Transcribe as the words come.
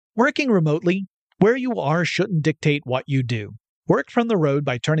Working remotely, where you are shouldn't dictate what you do. Work from the road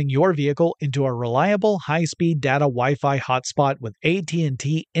by turning your vehicle into a reliable high-speed data Wi-Fi hotspot with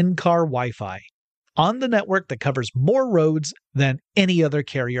AT&T in-car Wi-Fi. On the network that covers more roads than any other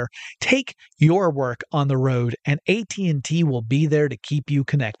carrier, take your work on the road and AT&T will be there to keep you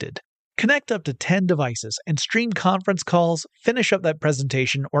connected. Connect up to 10 devices and stream conference calls, finish up that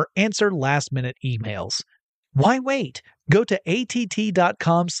presentation, or answer last-minute emails. Why wait? Go to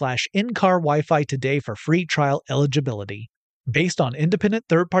att.com/in-car Wi-Fi today for free trial eligibility. Based on independent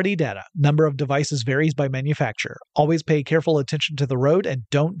third-party data, number of devices varies by manufacturer. Always pay careful attention to the road and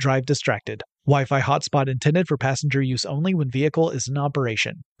don't drive distracted. Wi-Fi hotspot intended for passenger use only when vehicle is in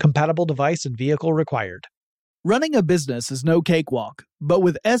operation. Compatible device and vehicle required. Running a business is no cakewalk, but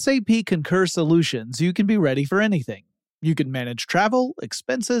with SAP Concur Solutions, you can be ready for anything. You can manage travel,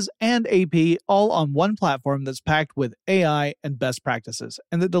 expenses, and AP all on one platform that's packed with AI and best practices,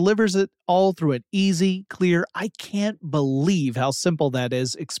 and that delivers it all through an easy, clear, I can't believe how simple that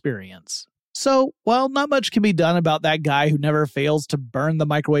is experience. So, while not much can be done about that guy who never fails to burn the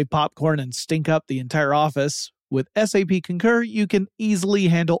microwave popcorn and stink up the entire office, with SAP Concur, you can easily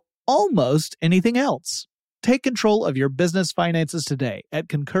handle almost anything else. Take control of your business finances today at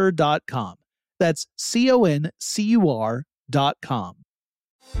Concur.com. That's CONCUR.com.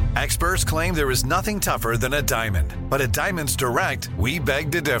 Experts claim there is nothing tougher than a diamond. But at Diamonds Direct, we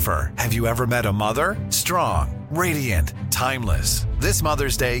beg to differ. Have you ever met a mother? Strong, radiant, timeless. This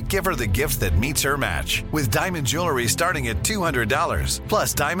Mother's Day, give her the gift that meets her match. With diamond jewelry starting at $200.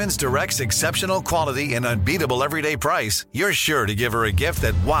 Plus Diamonds Direct's exceptional quality and unbeatable everyday price, you're sure to give her a gift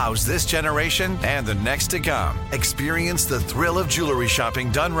that wows this generation and the next to come. Experience the thrill of jewelry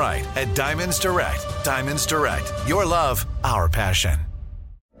shopping done right at Diamonds Direct. Diamonds Direct. Your love, our passion.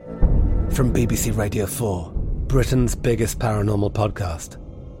 From BBC Radio 4, Britain's biggest paranormal podcast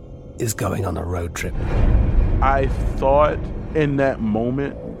is going on a road trip. I thought in that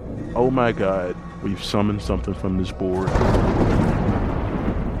moment, oh my God, we've summoned something from this board.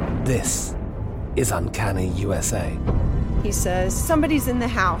 This is Uncanny USA. He says, somebody's in the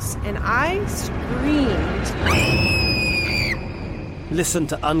house, and I screamed. Listen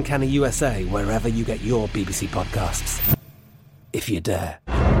to Uncanny USA wherever you get your BBC podcasts, if you dare.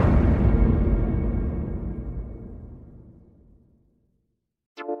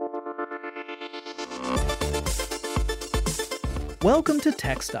 Welcome to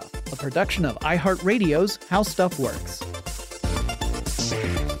Tech Stuff, a production of iHeartRadio's How Stuff Works.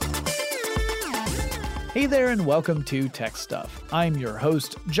 Hey there and welcome to Tech Stuff. I'm your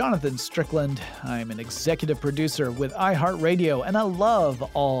host, Jonathan Strickland. I'm an executive producer with iHeartRadio and I love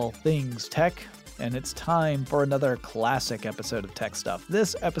all things tech. And it's time for another classic episode of Tech Stuff.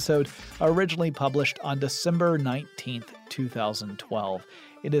 This episode originally published on December 19th, 2012.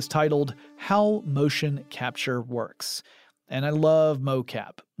 It is titled How Motion Capture Works. And I love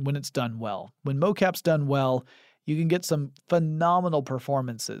mocap when it's done well. When mocap's done well, you can get some phenomenal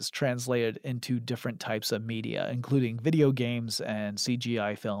performances translated into different types of media, including video games and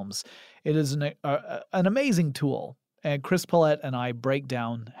CGI films. It is an amazing tool, and Chris Pollette and I break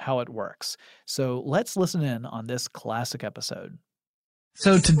down how it works. So let's listen in on this classic episode.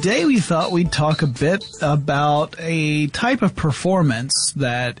 So today we thought we'd talk a bit about a type of performance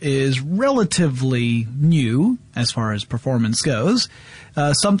that is relatively new as far as performance goes.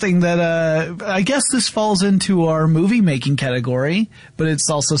 Something that I guess this falls into our movie making category, but it's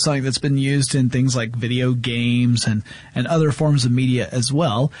also something that's been used in things like video games and other forms of media as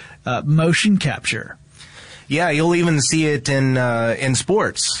well. Motion capture. Yeah, you'll even see it in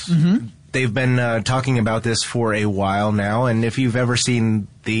sports. Mm-hmm. They've been talking about this for a while now, and if you've ever seen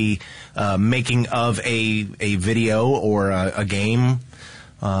the making of a video or a game,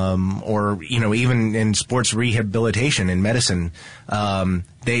 or even in sports rehabilitation in medicine,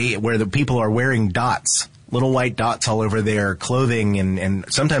 where the people are wearing dots, little white dots all over their clothing and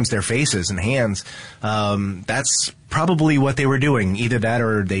sometimes their faces and hands, that's probably what they were doing. Either that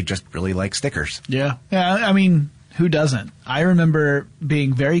or they just really like stickers. Yeah, I mean, who doesn't? I remember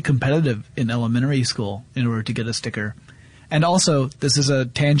being very competitive in elementary school in order to get a sticker. And also, this is a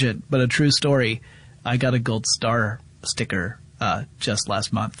tangent, but a true story, I got a gold star sticker just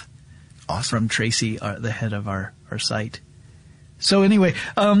last month. Awesome. From Tracy, the head of our site. So anyway,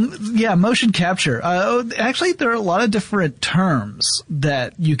 motion capture. Actually, there are a lot of different terms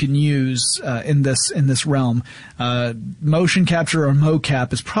that you can use in this realm. Motion capture or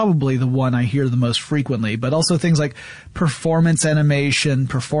mocap is probably the one I hear the most frequently, but also things like performance animation,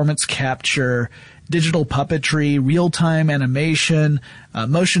 performance capture, digital puppetry, real-time animation,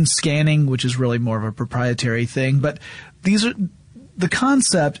 motion scanning, which is really more of a proprietary thing. But these are the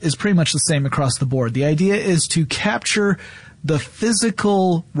concept is pretty much the same across the board. The idea is to capture the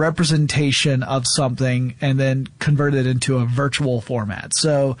physical representation of something and then convert it into a virtual format.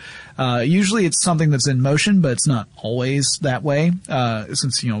 So usually it's something that's in motion, but it's not always that way.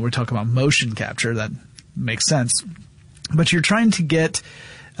 Since, we're talking about motion capture, that makes sense. But you're trying to get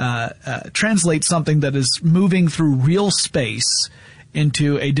translate something that is moving through real space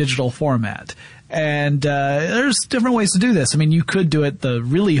into a digital format. And there's different ways to do this. I mean, you could do it the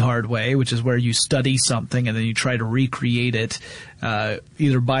really hard way, which is where you study something and then you try to recreate it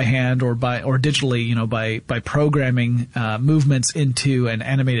either by hand or digitally, by programming movements into an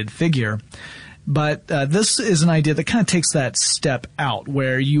animated figure. But this is an idea that kind of takes that step out,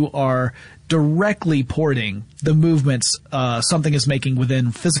 where you are directly porting the movements something is making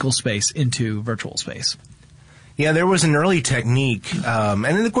within physical space into virtual space. Yeah, there was an early technique, and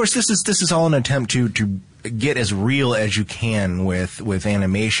then of course this is all an attempt to get as real as you can with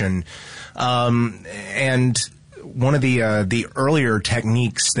animation, and one of the earlier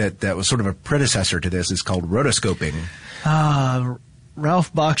techniques that was sort of a predecessor to this is called rotoscoping.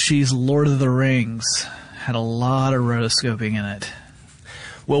 Ralph Bakshi's Lord of the Rings had a lot of rotoscoping in it.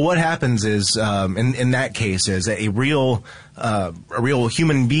 Well, what happens is, in that case, is a real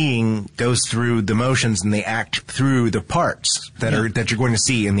human being goes through the motions and they act through the parts that you're going to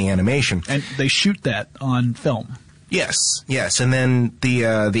see in the animation. And they shoot that on film. Yes, and then the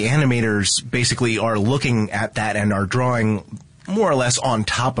animators basically are looking at that and are drawing more or less on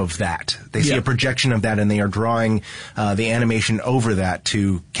top of that. They see a projection of that and they are drawing the animation over that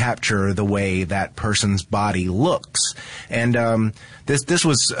to capture the way that person's body looks. And this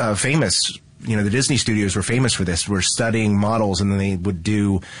was famous. The Disney studios were famous for this. Were studying models, and then they would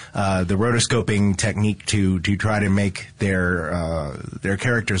do the rotoscoping technique to try to make their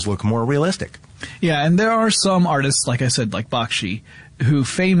characters look more realistic. Yeah, and there are some artists, like I said, like Bakshi, who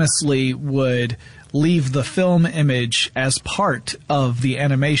famously would leave the film image as part of the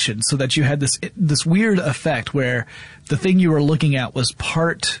animation, so that you had this weird effect where the thing you were looking at was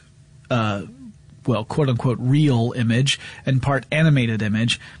part quote unquote real image and part animated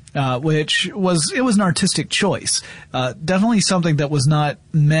image, which was an artistic choice. Definitely something that was not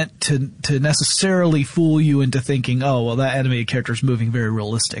meant to necessarily fool you into thinking, oh, well, that animated character is moving very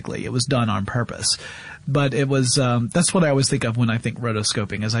realistically. It was done on purpose. But it was, that's what I always think of when I think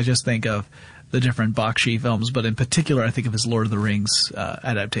rotoscoping, is I just think of the different Bakshi films, but in particular I think of his Lord of the Rings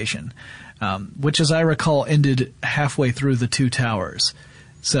adaptation, which, as I recall, ended halfway through The Two Towers.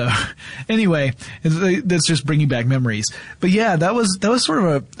 So anyway, that's just bringing back memories. But yeah, that was sort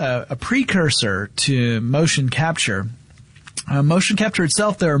of a precursor to motion capture. Motion capture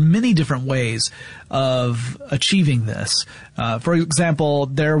itself, there are many different ways of achieving this. For example,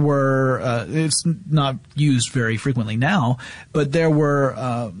 there were, it's not used very frequently now, but there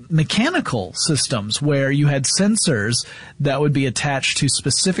were mechanical systems where you had sensors that would be attached to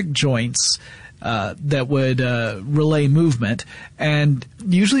specific joints that would relay movement, and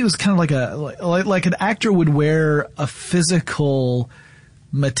usually it was kind of like an actor would wear a physical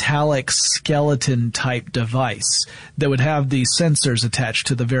metallic skeleton type device that would have these sensors attached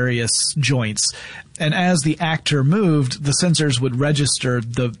to the various joints, and as the actor moved, the sensors would register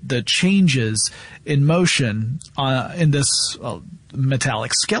the changes in motion in this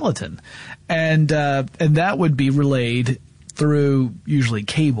metallic skeleton, and that would be relayed through usually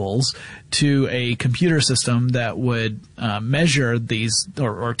cables to a computer system that would measure these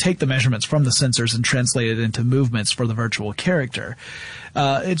or take the measurements from the sensors and translate it into movements for the virtual character.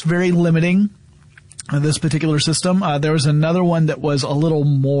 It's very limiting, this particular system. There was another one that was a little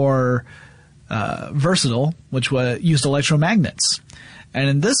more versatile, which used electromagnets. And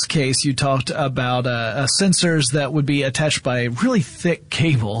in this case, you talked about sensors that would be attached by really thick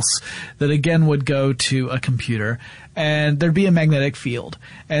cables that again would go to a computer, and there'd be a magnetic field.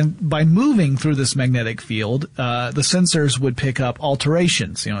 And by moving through this magnetic field, the sensors would pick up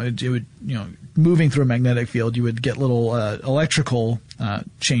alterations. Moving through a magnetic field, you would get little electrical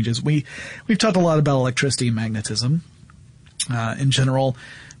changes. We've talked a lot about electricity and magnetism in general.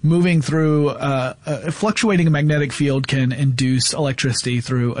 Moving through fluctuating a magnetic field can induce electricity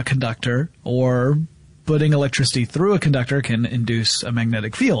through a conductor, or putting electricity through a conductor can induce a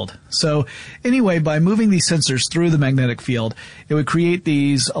magnetic field. So anyway, by moving these sensors through the magnetic field, it would create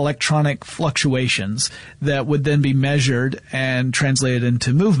these electronic fluctuations that would then be measured and translated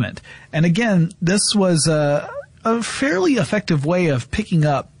into movement. And again, this was a fairly effective way of picking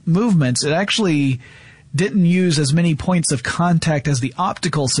up movements. It actually didn't use as many points of contact as the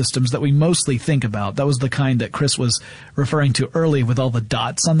optical systems that we mostly think about. That was the kind that Chris was referring to earlier with all the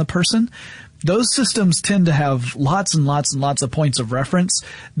dots on the person. those systems tend to have lots and lots and lots of points of reference.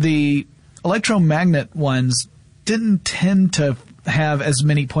 The electromagnet ones didn't tend to have as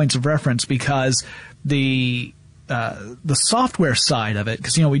many points of reference because the software side of it,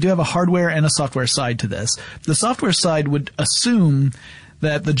 because we do have a hardware and a software side to this. The software side would assume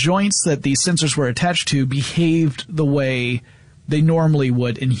that the joints that these sensors were attached to behaved the way they normally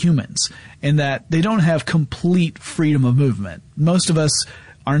would in humans, in that they don't have complete freedom of movement. Most of us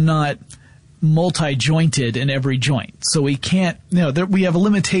are not multi-jointed in every joint, so we can't, we have a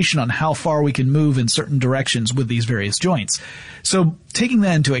limitation on how far we can move in certain directions with these various joints. So taking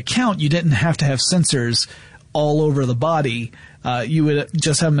that into account, you didn't have to have sensors all over the body. You would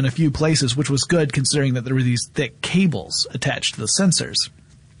just have them in a few places, which was good considering that there were these thick cables attached to the sensors.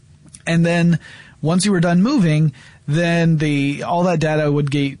 And then once you were done moving, then all that data would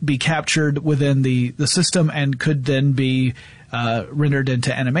be captured within the system and could then be rendered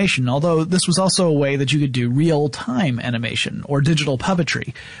into animation. Although this was also a way that you could do real-time animation or digital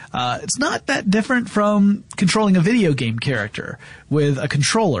puppetry. It's not that different from controlling a video game character with a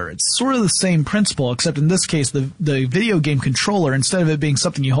controller. It's sort of the same principle, except in this case, the video game controller, instead of it being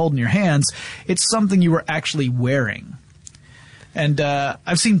something you hold in your hands, it's something you were actually wearing. And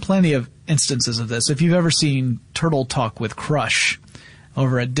I've seen plenty of instances of this. If you've ever seen Turtle Talk with Crush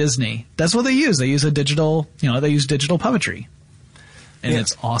over at Disney, that's what they use. They use digital puppetry. And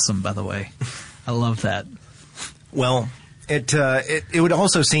It's awesome, by the way. I love that. Well, it would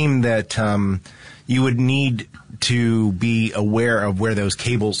also seem that you would need to be aware of where those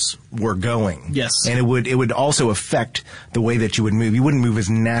cables were going. Yes. And it would also affect the way that you would move. You wouldn't move as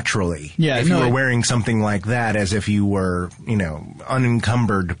naturally if you were wearing something like that as if you were,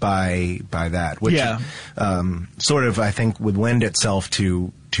 unencumbered by that, which sort of, I think, would lend itself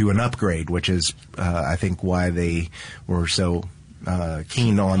to an upgrade, which is, I think, why they were so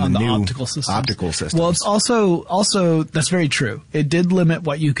keen on the new optical systems. Well, it's also that's very true. It did limit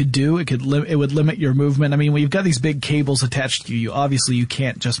what you could do. It would limit your movement. I mean, when you've got these big cables attached to you, obviously you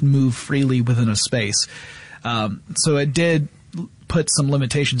can't just move freely within a space. So it did put some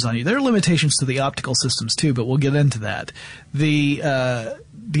limitations on you. There are limitations to the optical systems too, but we'll get into that. The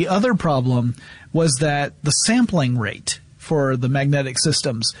other problem was that the sampling rate for the magnetic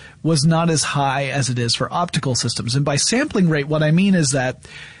systems was not as high as it is for optical systems. And by sampling rate, what I mean is that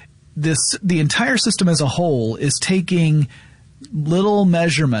the entire system as a whole is taking little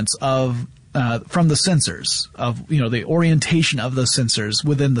measurements of from the sensors of the orientation of the sensors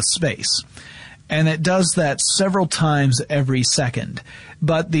within the space. And it does that several times every second.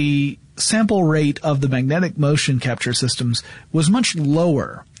 But the sample rate of the magnetic motion capture systems was much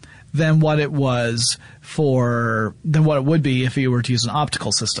lower than what it would be if you were to use an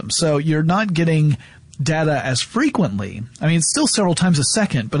optical system. So you're not getting data as frequently. I mean, it's still several times a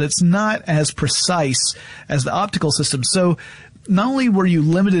second, but it's not as precise as the optical system. So not only were you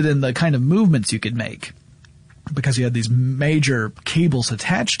limited in the kind of movements you could make, because you had these major cables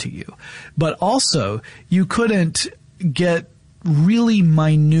attached to you, but also you couldn't get really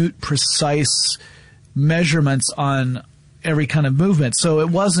minute, precise measurements on every kind of movement. So it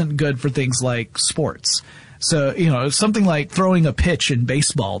wasn't good for things like sports. So, something like throwing a pitch in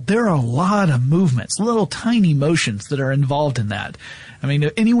baseball, there are a lot of movements, little tiny motions that are involved in that. I mean,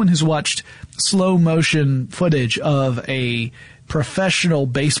 anyone who's watched slow motion footage of a professional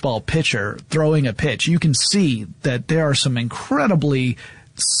baseball pitcher throwing a pitch, you can see that there are some incredibly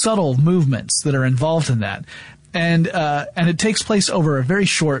subtle movements that are involved in that. And it takes place over a very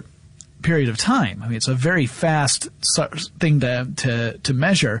short period of time. I mean, it's a very fast thing to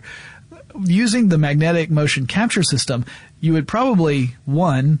measure. Using the magnetic motion capture system, you would probably,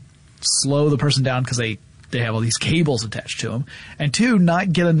 one, slow the person down because they have all these cables attached to them, and two,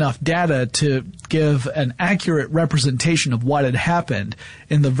 not get enough data to give an accurate representation of what had happened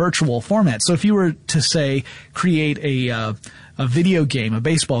in the virtual format. So if you were to, say, create a video game, a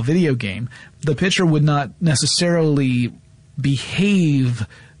baseball video game, the pitcher would not necessarily behave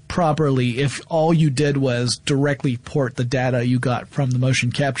properly if all you did was directly port the data you got from the motion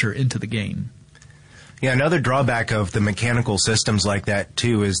capture into the game. Yeah, another drawback of the mechanical systems like that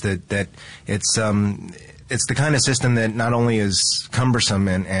too is that it's the kind of system that not only is cumbersome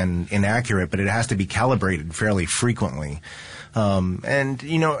and inaccurate, but it has to be calibrated fairly frequently.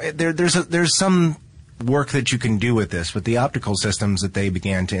 There's some work that you can do with this, but the optical systems that they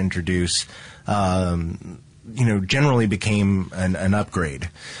began to introduce generally became an upgrade.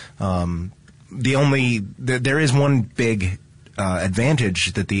 There is one big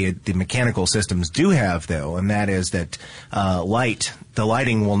advantage that the mechanical systems do have, though, and that is that the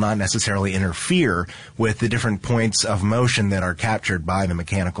lighting will not necessarily interfere with the different points of motion that are captured by the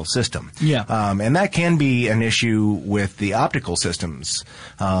mechanical system. Yeah. And that can be an issue with the optical systems,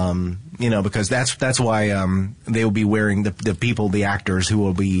 because that's why they will be wearing the actors who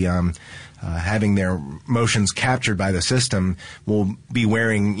will be having their motions captured by the system will be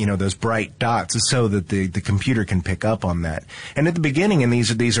wearing, those bright dots so that the computer can pick up on that. And at the beginning in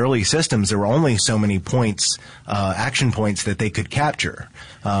these early systems, there were only so many points, action points that they could capture.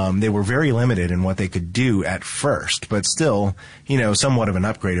 They were very limited in what they could do at first, but still, somewhat of an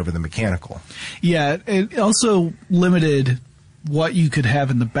upgrade over the mechanical. Yeah, it also limited what you could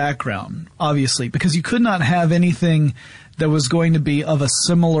have in the background, obviously, because you could not have anything that was going to be of a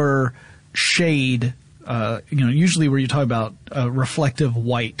similar shade, usually where you talk about a reflective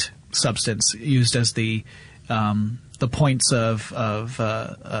white substance used as the points of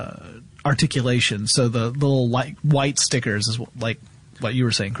articulation. So the little white stickers is like what you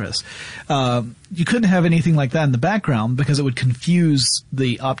were saying, Chris. You couldn't have anything like that in the background because it would confuse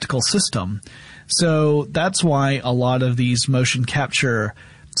the optical system. So that's why a lot of these motion capture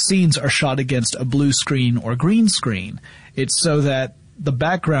scenes are shot against a blue screen or green screen. It's so that the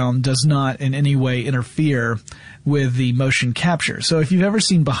background does not in any way interfere with the motion capture. So if you've ever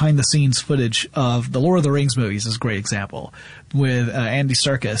seen behind-the-scenes footage of the Lord of the Rings movies, is a great example, with Andy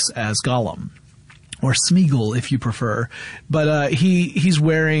Serkis as Gollum, or Smeagol if you prefer. But he's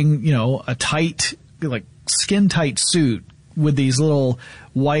wearing, a tight, like skin-tight suit with these little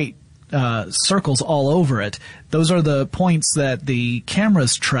white circles all over it. Those are the points that the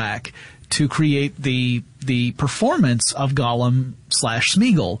cameras track to create the performance of Gollum /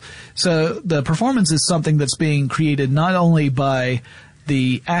 Smeagol. So the performance is something that's being created not only by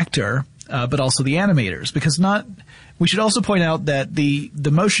the actor, but also the animators. Because we should also point out that the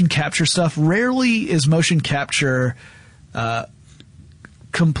motion capture stuff rarely is motion capture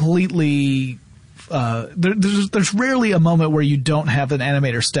completely. There's rarely a moment where you don't have an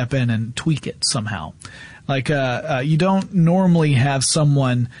animator step in and tweak it somehow. Like you don't normally have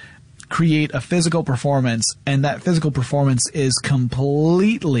someone create a physical performance, and that physical performance is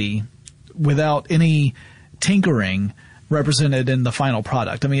completely, without any tinkering, represented in the final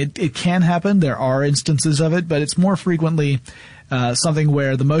product. I mean, it can happen. There are instances of it, but it's more frequently something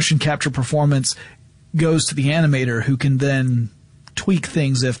where the motion capture performance goes to the animator, who can then tweak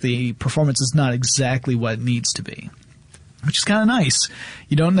things if the performance is not exactly what it needs to be, which is kind of nice.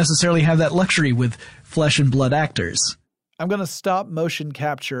 You don't necessarily have that luxury with flesh and blood actors. I'm going to stop motion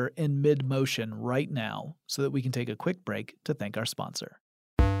capture in mid-motion right now so that we can take a quick break to thank our sponsor.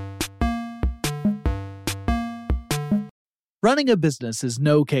 Running a business is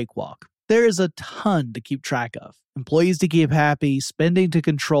no cakewalk. There is a ton to keep track of. Employees to keep happy, spending to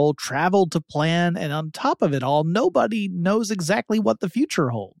control, travel to plan, and on top of it all, nobody knows exactly what the future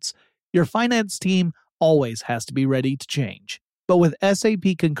holds. Your finance team always has to be ready to change. But with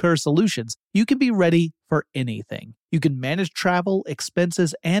SAP Concur Solutions, you can be ready for anything. You can manage travel,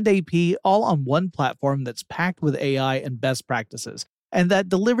 expenses, and AP all on one platform that's packed with AI and best practices, and that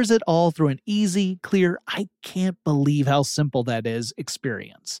delivers it all through an easy, clear, I can't believe how simple that is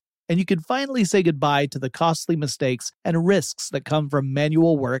experience. And you can finally say goodbye to the costly mistakes and risks that come from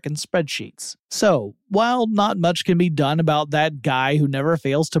manual work and spreadsheets. So, while not much can be done about that guy who never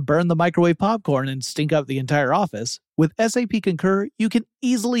fails to burn the microwave popcorn and stink up the entire office, with SAP Concur, you can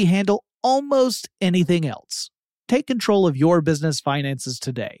easily handle almost anything else. Take control of your business finances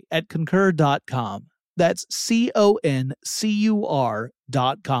today at Concur.com. That's CONCUR.com.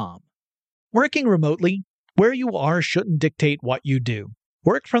 Working remotely, where you are shouldn't dictate what you do.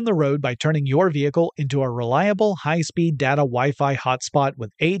 Work from the road by turning your vehicle into a reliable high-speed data Wi-Fi hotspot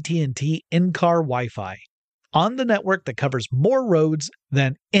with AT&T in-car Wi-Fi. On the network that covers more roads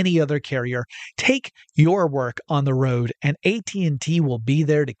than any other carrier, take your work on the road and AT&T will be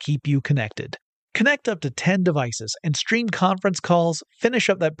there to keep you connected. Connect up to 10 devices and stream conference calls, finish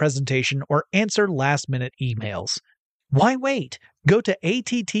up that presentation, or answer last-minute emails. Why wait? Go to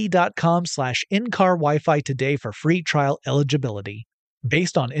att.com/in-car Wi-Fi today for free trial eligibility.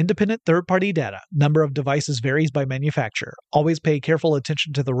 Based on independent third-party data, number of devices varies by manufacturer. Always pay careful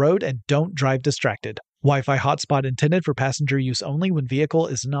attention to the road and don't drive distracted. Wi-Fi hotspot intended for passenger use only when vehicle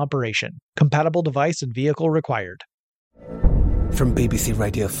is in operation. Compatible device and vehicle required. From BBC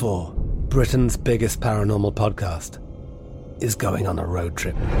Radio 4, Britain's biggest paranormal podcast is going on a road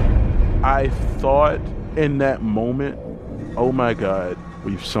trip. I thought in that moment, oh my God,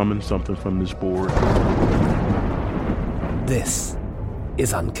 we've summoned something from this board. This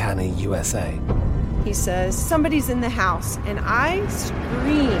is Uncanny USA. He says, somebody's in the house, and I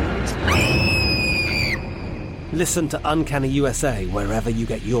screamed. Listen to Uncanny USA wherever you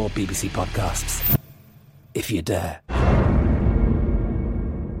get your BBC podcasts, if you dare.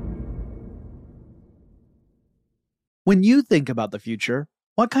 When you think about the future,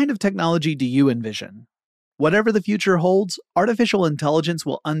 what kind of technology do you envision? Whatever the future holds, artificial intelligence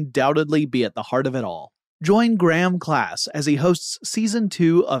will undoubtedly be at the heart of it all. Join Graham Class as he hosts Season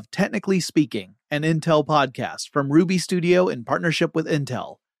 2 of Technically Speaking, an Intel podcast from Ruby Studio in partnership with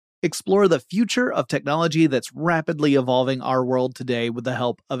Intel. Explore the future of technology that's rapidly evolving our world today with the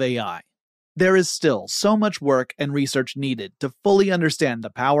help of AI. There is still so much work and research needed to fully understand the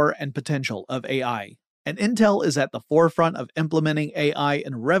power and potential of AI, and Intel is at the forefront of implementing AI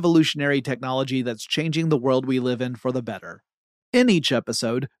in revolutionary technology that's changing the world we live in for the better. In each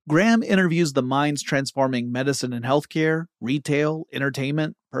episode, Graham interviews the minds transforming medicine and healthcare, retail,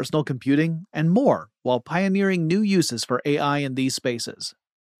 entertainment, personal computing, and more, while pioneering new uses for AI in these spaces.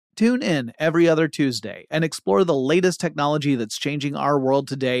 Tune in every other Tuesday and explore the latest technology that's changing our world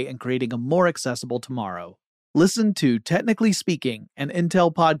today and creating a more accessible tomorrow. Listen to Technically Speaking, an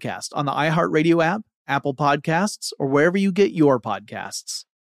Intel podcast on the iHeartRadio app, Apple Podcasts, or wherever you get your podcasts.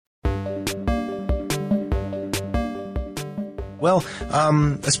 Well,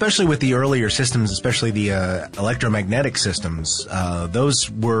 especially with the earlier systems, especially the electromagnetic systems,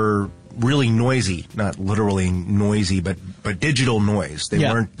 those were really noisy, not literally noisy, but digital noise. They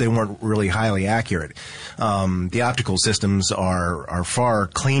weren't really highly accurate. The optical systems are far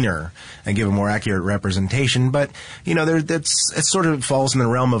cleaner and give a more accurate representation. But it sort of falls in the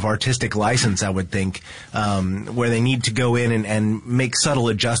realm of artistic license, I would think, where they need to go in and make subtle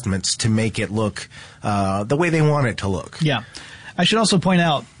adjustments to make it look the way they want it to look. Yeah. I should also point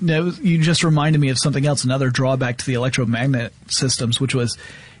out, you just reminded me of something else, another drawback to the electromagnet systems, which was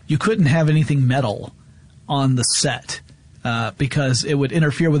you couldn't have anything metal on the set because it would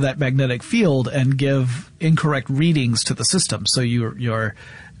interfere with that magnetic field and give incorrect readings to the system. So your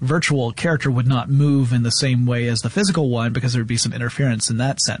virtual character would not move in the same way as the physical one because there would be some interference in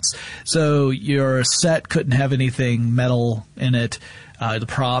that sense. So your set couldn't have anything metal in it. The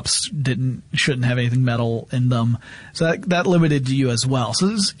props shouldn't have anything metal in them. So that limited you as well.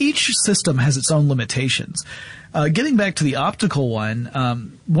 So each system has its own limitations. Getting back to the optical one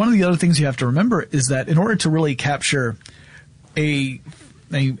of the other things you have to remember is that in order to really capture a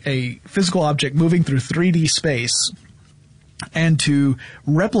physical object moving through 3D space and to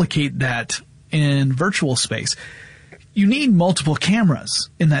replicate that in virtual space, you need multiple cameras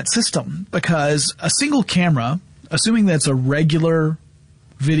in that system, because a single camera, assuming that's a regular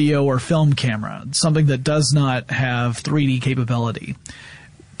video or film camera, something that does not have 3D capability,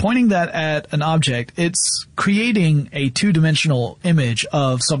 pointing that at an object, it's creating a two-dimensional image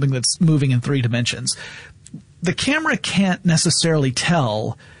of something that's moving in 3 dimensions. The camera can't necessarily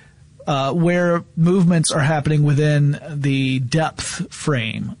tell where movements are happening within the depth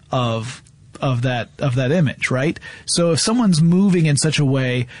frame of that image, right? So if someone's moving in such a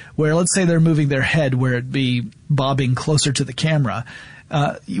way where, let's say they're moving their head where it'd be bobbing closer to the camera,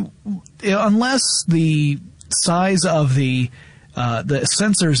 unless the size of the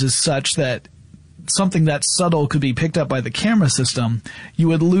sensors is such that something that subtle could be picked up by the camera system, you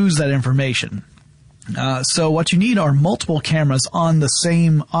would lose that information. So what you need are multiple cameras on the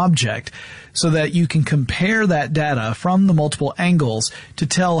same object so that you can compare that data from the multiple angles to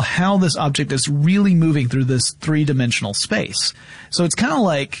tell how this object is really moving through this 3-dimensional space. So it's kind of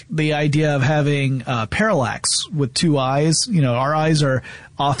like the idea of having parallax with two eyes. Our eyes are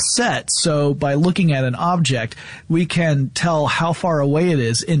offset, so by looking at an object, we can tell how far away it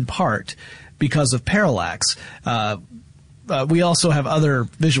is in part because of parallax. We also have other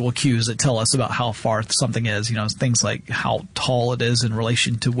visual cues that tell us about how far something is, things like how tall it is in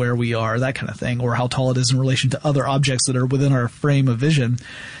relation to where we are, that kind of thing, or how tall it is in relation to other objects that are within our frame of vision.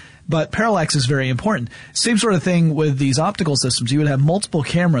 But parallax is very important. Same sort of thing with these optical systems. You would have multiple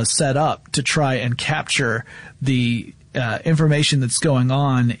cameras set up to try and capture the information that's going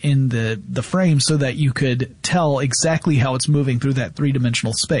on in the frame so that you could tell exactly how it's moving through that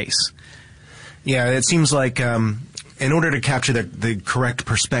 3-dimensional space. Yeah, it seems like in order to capture the correct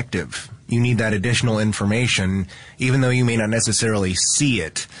perspective, you need that additional information, even though you may not necessarily see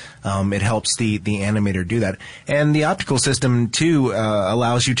it. It helps the animator do that. And the optical system, too,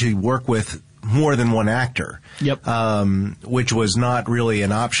 allows you to work with more than one actor. Yep. Which was not really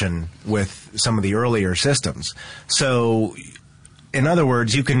an option with some of the earlier systems. So, in other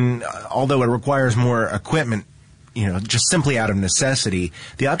words, you can, although it requires more equipment just simply out of necessity.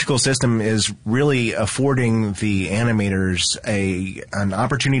 The optical system is really affording the animators an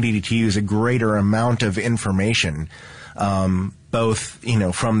opportunity to use a greater amount of information, both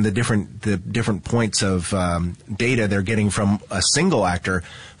from the different points of data they're getting from a single actor,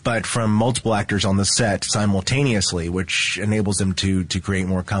 but from multiple actors on the set simultaneously, which enables them to create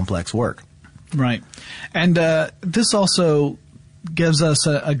more complex work. Right. And this also gives us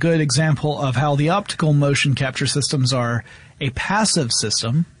a good example of how the optical motion capture systems are a passive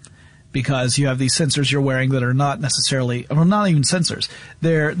system, because you have these sensors you're wearing that are not necessarily, well, not even sensors.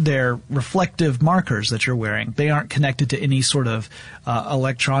 They're reflective markers that you're wearing. They aren't connected to any sort of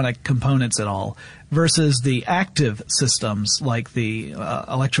electronic components at all, versus the active systems like the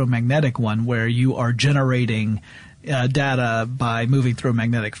electromagnetic one, where you are generating data by moving through a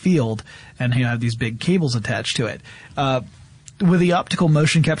magnetic field, and you have these big cables attached to it. With the optical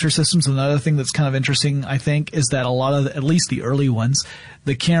motion capture systems, another thing that's kind of interesting, I think, is that a lot of, at least the early ones,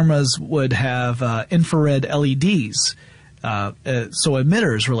 the cameras would have infrared LEDs, so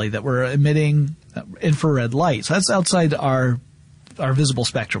emitters really that were emitting infrared light. So that's outside our visible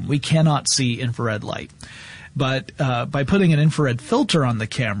spectrum. We cannot see infrared light. But by putting an infrared filter on the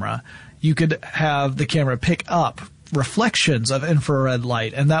camera, you could have the camera pick up reflections of infrared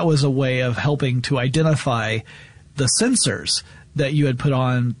light, and that was a way of helping to identify the sensors that you had put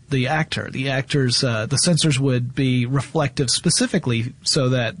on the actor. The sensors would be reflective specifically so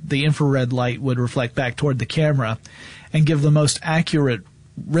that the infrared light would reflect back toward the camera and give the most accurate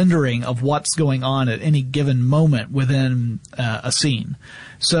rendering of what's going on at any given moment within a scene.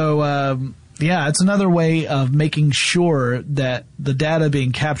 So, it's another way of making sure that the data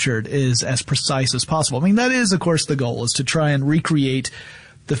being captured is as precise as possible. I mean, that is, of course, the goal, is to try and recreate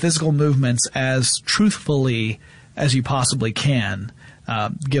the physical movements as truthfully as you possibly can,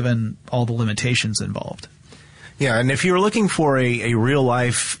 given all the limitations involved. Yeah, and if you're looking for a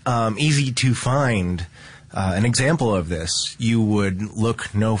real-life, easy-to-find an example of this, you would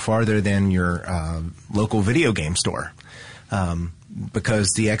look no farther than your local video game store,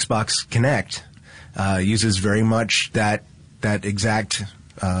 because the Xbox Kinect uses very much that exact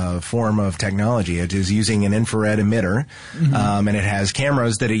form of technology. It is using an infrared emitter, and it has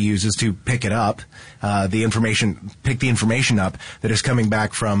cameras that it uses to pick it up, pick the information up that is coming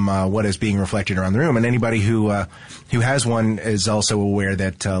back from what is being reflected around the room. And anybody who has one is also aware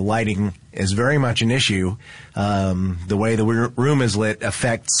that lighting is very much an issue. The way the room is lit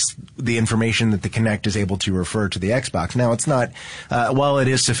affects the information that the Kinect is able to refer to the Xbox. Now, it's not, while it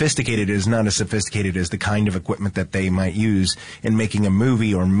is sophisticated, it is not as sophisticated as the kind of equipment that they might use in making a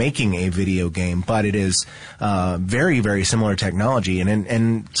movie or making a video game, but it is very, very similar technology. And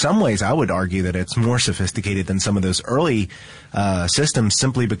in some ways, I would argue that it's more sophisticated than some of those early systems,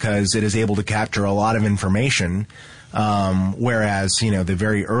 simply because it is able to capture a lot of information. Whereas, the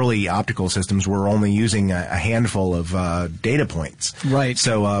very early optical systems were only using a handful of data points. Right.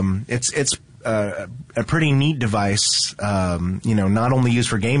 So it's a pretty neat device, not only used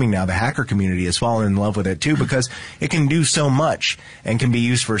for gaming now. The hacker community has fallen in love with it, too, because it can do so much and can be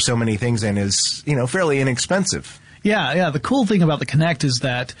used for so many things and is, fairly inexpensive. Yeah. The cool thing about the Kinect is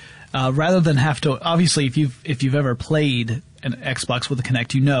that rather than have to, obviously, if you've ever played an Xbox with a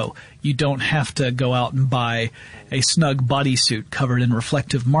Kinect, you don't have to go out and buy a snug bodysuit covered in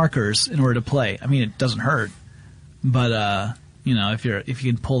reflective markers in order to play. I mean, it doesn't hurt, but if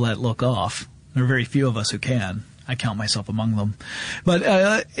you can pull that look off, there are very few of us who can. I count myself among them.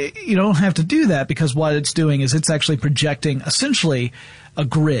 But you don't have to do that, because what it's doing is it's actually projecting essentially a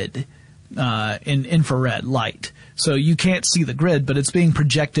grid in infrared light. So you can't see the grid, but it's being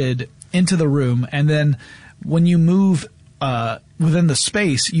projected into the room, and then when you move within the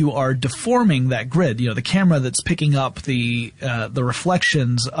space, you are deforming that grid. The camera that's picking up the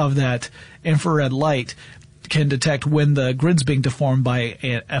reflections of that infrared light can detect when the grid's being deformed by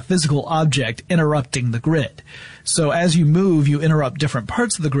a physical object interrupting the grid. So as you move, you interrupt different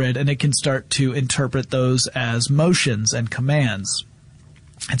parts of the grid, and it can start to interpret those as motions and commands.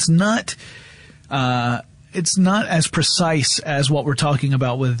 It's not as precise as what we're talking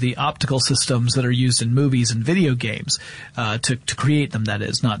about with the optical systems that are used in movies and video games, to create them, that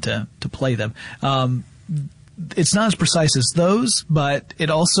is, not to play them. It's not as precise as those, but it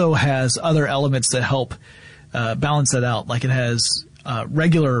also has other elements that help balance that out. Like, it has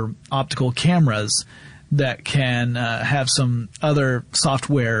regular optical cameras that can have some other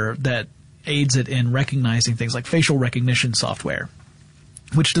software that aids it in recognizing things, like facial recognition software,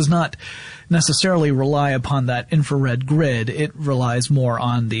 which does not necessarily rely upon that infrared grid. It relies more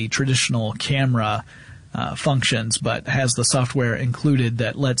on the traditional camera functions, but has the software included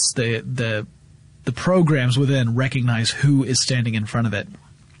that lets the the programs within recognize who is standing in front of it.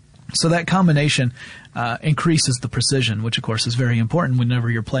 So that combination increases the precision, which of course is very important whenever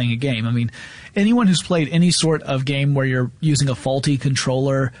you're playing a game. I mean, anyone who's played any sort of game where you're using a faulty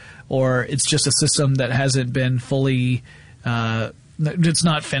controller, or it's just a system that hasn't been fully it's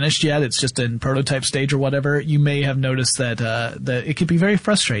not finished yet, it's just in prototype stage or whatever, you may have noticed that it could be very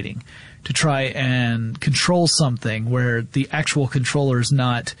frustrating to try and control something where the actual controller is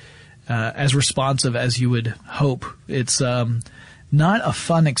not as responsive as you would hope. It's not a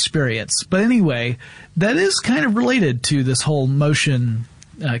fun experience. But anyway, that is kind of related to this whole motion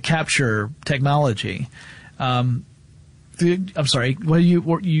capture technology. I'm sorry, you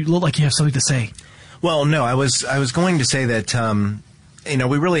look like you have something to say. Well, no, I was going to say that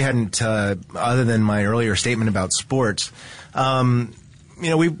we really hadn't, other than my earlier statement about sports.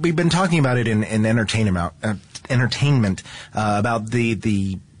 We've been talking about it in entertainment about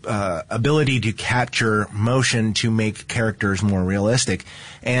the ability to capture motion to make characters more realistic,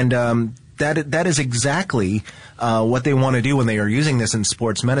 and that is exactly what they want to do when they are using this in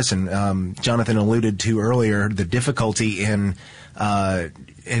sports medicine. Jonathan alluded to earlier the difficulty in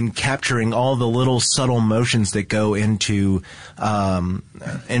capturing all the little subtle motions that go into a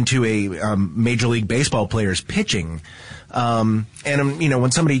Major League Baseball player's pitching. When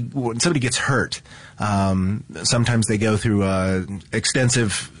somebody gets hurt, sometimes they go through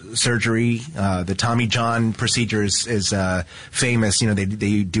extensive surgery. The Tommy John procedure is famous.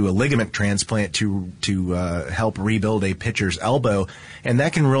 They do a ligament transplant to help rebuild a pitcher's elbow, and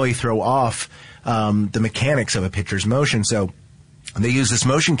that can really throw off the mechanics of a pitcher's motion. So they use this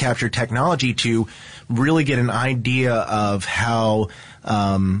motion capture technology to really get an idea of how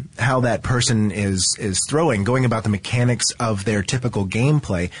that person is throwing, going about the mechanics of their typical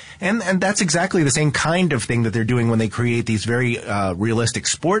gameplay. And that's exactly the same kind of thing that they're doing when they create these very realistic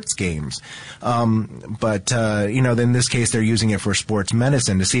sports games. But in this case, they're using it for sports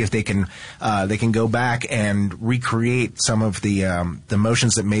medicine to see if they can go back and recreate some of the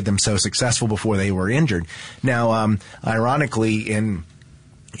motions that made them so successful before they were injured. Now, ironically, in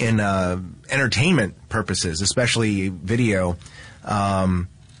entertainment purposes, especially video,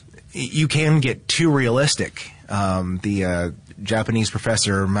 you can get too realistic. The Japanese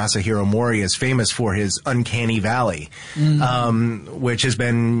professor Masahiro Mori is famous for his uncanny valley, which has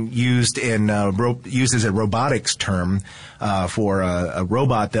been used used as a robotics term for a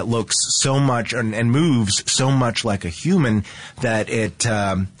robot that looks so much and moves so much like a human that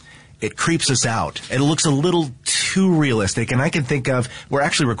it creeps us out. It looks a little too realistic. And I can think of, we're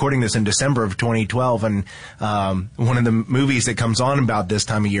actually recording this in December of 2012, and one of the movies that comes on about this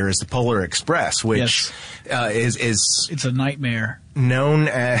time of year is The Polar Express, which is it's a nightmare. Known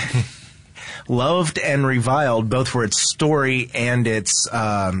as loved and reviled both for its story and its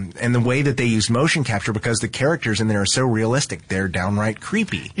and the way that they use motion capture, because the characters in there are so realistic. They're downright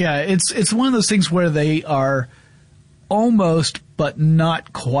creepy. Yeah, it's one of those things where they are almost but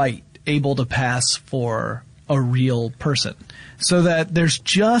not quite able to pass for a real person, so that there's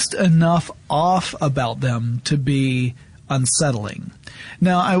just enough off about them to be unsettling.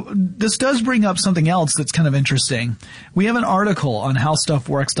 Now, this does bring up something else that's kind of interesting. We have an article on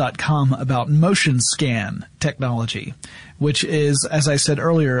howstuffworks.com about motion scan technology, which is, as I said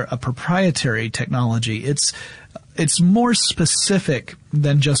earlier, a proprietary technology. It's more specific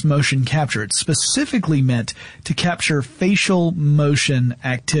than just motion capture. It's specifically meant to capture facial motion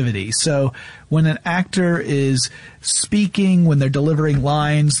activity. So when an actor is speaking, when they're delivering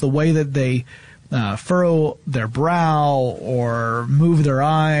lines, the way that they furrow their brow or move their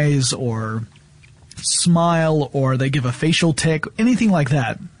eyes or smile, or they give a facial tick, anything like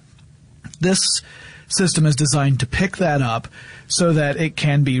that, this system is designed to pick that up so that it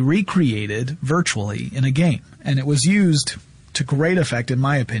can be recreated virtually in a game. And it was used to great effect, in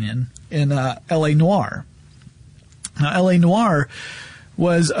my opinion, in L.A. Noire. Now, L.A. Noire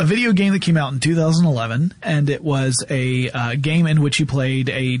was a video game that came out in 2011, and it was a game in which you played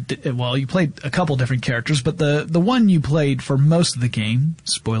you played a couple different characters, but the one you played for most of the game,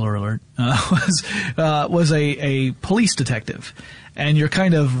 spoiler alert, was a police detective. And you're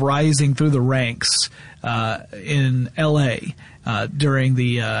kind of rising through the ranks in L.A. During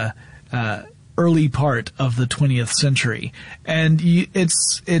the early part of the 20th century, and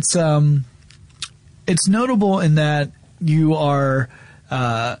it's notable in that you are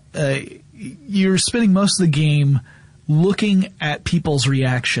you're spending most of the game looking at people's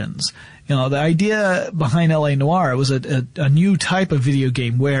reactions. The idea behind L.A. Noire was a new type of video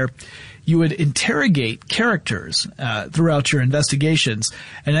game where you would interrogate characters throughout your investigations.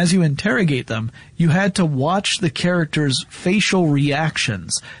 And as you interrogate them, you had to watch the characters' facial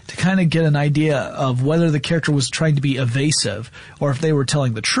reactions to kind of get an idea of whether the character was trying to be evasive or if they were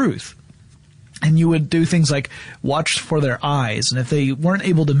telling the truth. And you would do things like watch for their eyes, and if they weren't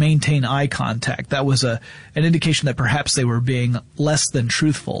able to maintain eye contact, that was an indication that perhaps they were being less than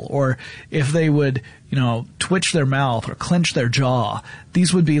truthful. Or if they would, twitch their mouth or clench their jaw,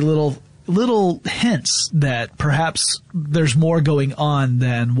 these would be little hints that perhaps there's more going on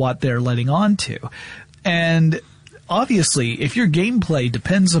than what they're letting on to. And obviously, if your gameplay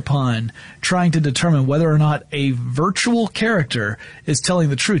depends upon trying to determine whether or not a virtual character is telling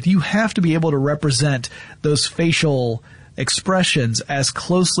the truth, you have to be able to represent those facial expressions as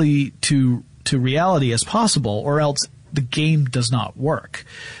closely to reality as possible, or else the game does not work.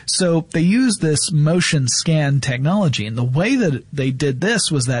 So they use this motion scan technology, and the way that they did this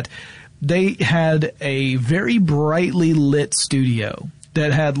was that they had a very brightly lit studio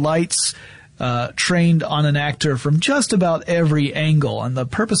that had lights trained on an actor from just about every angle. And the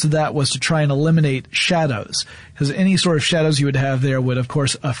purpose of that was to try and eliminate shadows, because any sort of shadows you would have there would, of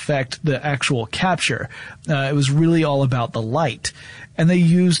course, affect the actual capture. It was really all about the light. And they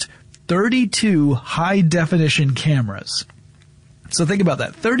used 32 high-definition cameras. So think about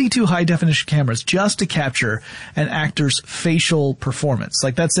that. 32 high-definition cameras just to capture an actor's facial performance.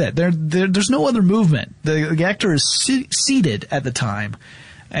 Like, that's it. There's no other movement. The actor is seated at the time,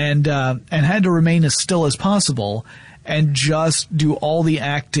 and had to remain as still as possible and just do all the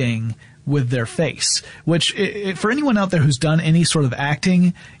acting with their face, which for anyone out there who's done any sort of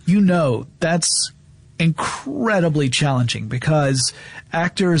acting, that's incredibly challenging, because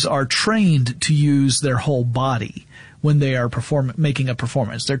actors are trained to use their whole body when they are making a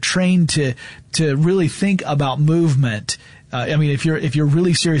performance. They're trained to really think about movement. If you're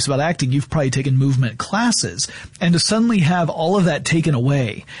really serious about acting, you've probably taken movement classes, and to suddenly have all of that taken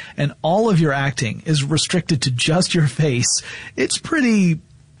away and all of your acting is restricted to just your face, that's pretty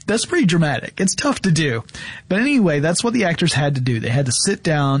dramatic. It's tough to do. But anyway, that's what the actors had to do. They had to sit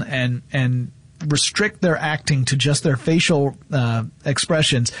down and restrict their acting to just their facial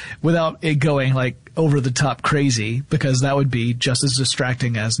expressions without it going like over the top crazy, because that would be just as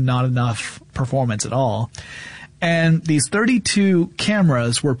distracting as not enough performance at all. And these 32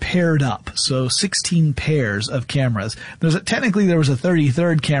 cameras were paired up, so 16 pairs of cameras. Technically there was a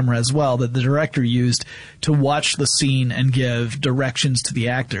 33rd camera as well that the director used to watch the scene and give directions to the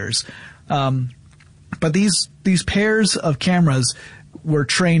actors. But these pairs of cameras were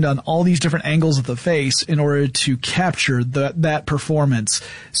trained on all these different angles of the face in order to capture that performance,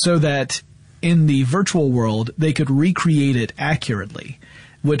 so that in the virtual world they could recreate it accurately,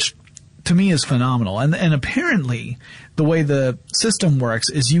 which to me is phenomenal. And apparently the way the system works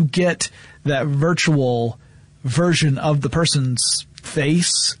is you get that virtual version of the person's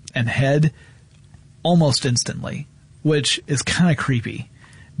face and head almost instantly, which is kind of creepy,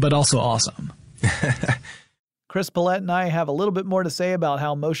 but also awesome. Chris Pollette and I have a little bit more to say about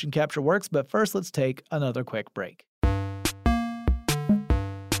how motion capture works, but first let's take another quick break.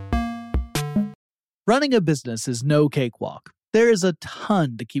 Running a business is no cakewalk. There is a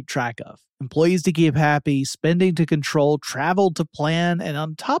ton to keep track of. Employees to keep happy, spending to control, travel to plan, and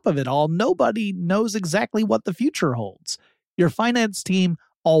on top of it all, nobody knows exactly what the future holds. Your finance team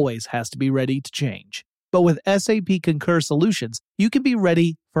always has to be ready to change. But with SAP Concur Solutions, you can be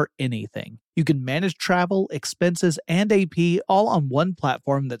ready for anything. You can manage travel, expenses, and AP all on one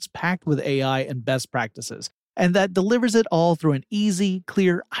platform that's packed with AI and best practices, and that delivers it all through an easy,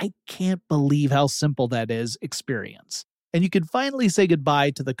 clear, I can't believe how simple that is experience. And you can finally say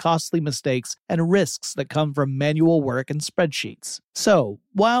goodbye to the costly mistakes and risks that come from manual work and spreadsheets. So,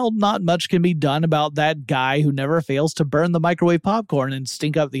 while not much can be done about that guy who never fails to burn the microwave popcorn and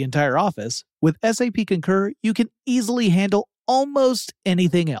stink up the entire office, with SAP Concur, you can easily handle almost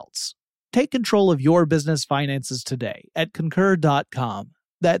anything else. Take control of your business finances today at Concur.com.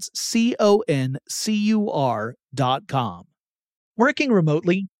 That's CONCUR.com. Working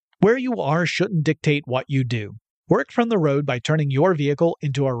remotely, where you are shouldn't dictate what you do. Work from the road by turning your vehicle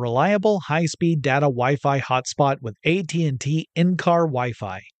into a reliable high-speed data Wi-Fi hotspot with AT&T in-car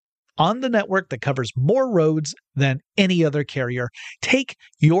Wi-Fi. On the network that covers more roads than any other carrier, take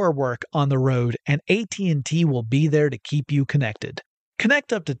your work on the road and AT&T will be there to keep you connected.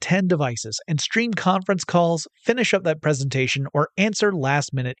 Connect up to 10 devices and stream conference calls, finish up that presentation, or answer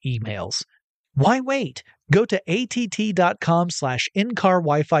last-minute emails. Why wait? Go to att.com/in-car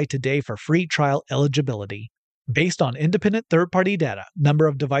Wi-Fi today for free trial eligibility. Based on independent third-party data, number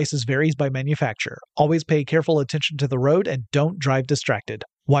of devices varies by manufacturer. Always pay careful attention to the road and don't drive distracted.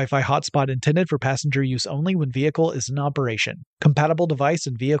 Wi-Fi hotspot intended for passenger use only when vehicle is in operation. Compatible device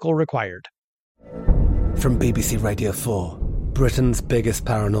and vehicle required. From BBC Radio 4, Britain's biggest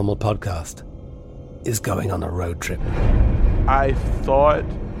paranormal podcast is going on a road trip. I thought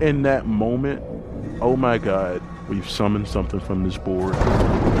in that moment, oh my God, we've summoned something from this board.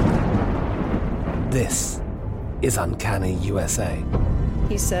 This is Uncanny USA.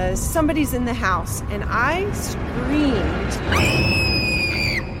 He says, somebody's in the house, and I screamed.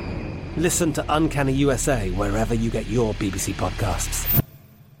 Listen to Uncanny USA wherever you get your BBC podcasts,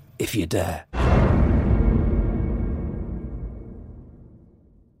 if you dare.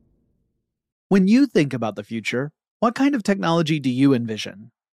 When you think about the future, what kind of technology do you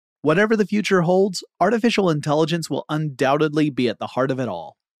envision? Whatever the future holds, artificial intelligence will undoubtedly be at the heart of it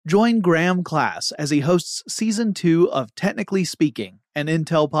all. Join Graham Class as he hosts Season 2 of Technically Speaking, an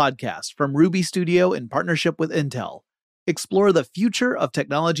Intel podcast from Ruby Studio in partnership with Intel. Explore the future of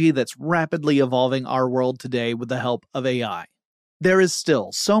technology that's rapidly evolving our world today with the help of AI. There is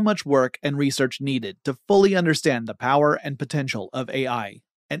still so much work and research needed to fully understand the power and potential of AI.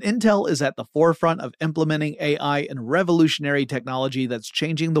 And Intel is at the forefront of implementing AI in revolutionary technology that's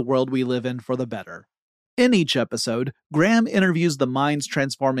changing the world we live in for the better. In each episode, Graham interviews the minds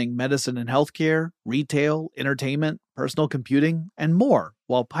transforming medicine and healthcare, retail, entertainment, personal computing, and more,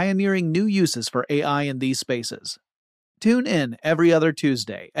 while pioneering new uses for AI in these spaces. Tune in every other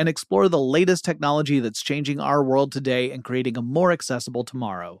Tuesday and explore the latest technology that's changing our world today and creating a more accessible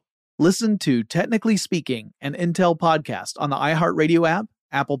tomorrow. Listen to Technically Speaking, an Intel podcast on the iHeartRadio app,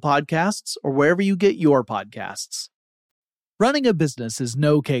 Apple Podcasts, or wherever you get your podcasts. Running a business is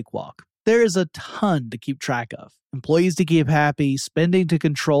no cakewalk. There is a ton to keep track of. Employees to keep happy, spending to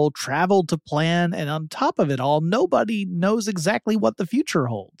control, travel to plan, and on top of it all, nobody knows exactly what the future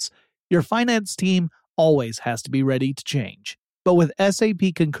holds. Your finance team always has to be ready to change. But with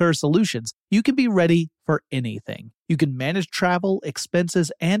SAP Concur Solutions, you can be ready for anything. You can manage travel,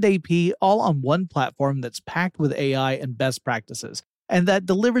 expenses, and AP all on one platform that's packed with AI and best practices, and that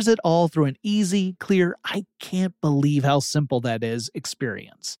delivers it all through an easy, clear, I can't believe how simple that is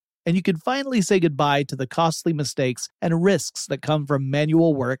experience. And you can finally say goodbye to the costly mistakes and risks that come from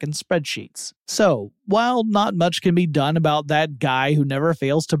manual work and spreadsheets. So, while not much can be done about that guy who never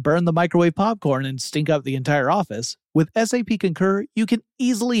fails to burn the microwave popcorn and stink up the entire office, with SAP Concur, you can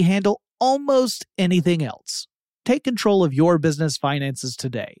easily handle almost anything else. Take control of your business finances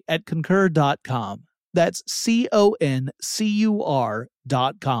today at Concur.com. That's CONCUR.com.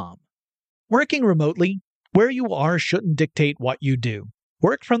 Working remotely, where you are shouldn't dictate what you do.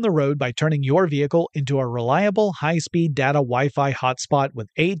 Work from the road by turning your vehicle into a reliable high-speed data Wi-Fi hotspot with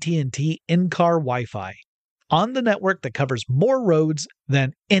AT&T in-car Wi-Fi. On the network that covers more roads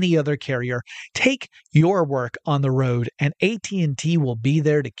than any other carrier, take your work on the road and AT&T will be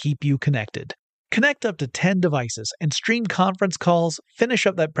there to keep you connected. Connect up to 10 devices and stream conference calls, finish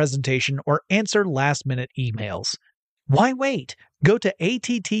up that presentation, or answer last-minute emails. Why wait? Go to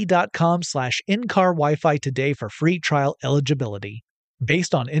att.com/in-car Wi-Fi today for free trial eligibility.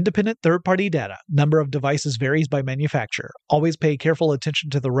 Based on independent third-party data, number of devices varies by manufacturer. Always pay careful attention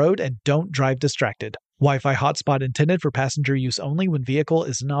to the road and don't drive distracted. Wi-Fi hotspot intended for passenger use only when vehicle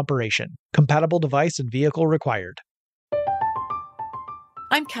is in operation. Compatible device and vehicle required.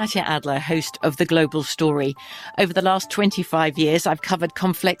 I'm Katya Adler, host of The Global Story. Over the last 25 years, I've covered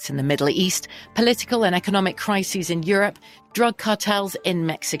conflicts in the Middle East, political and economic crises in Europe, drug cartels in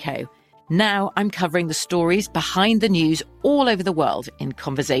Mexico. Now I'm covering the stories behind the news all over the world in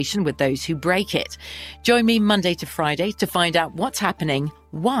conversation with those who break it. Join me Monday to Friday to find out what's happening,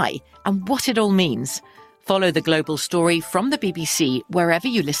 why, and what it all means. Follow The Global Story from the BBC wherever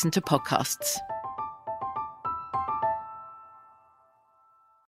you listen to podcasts.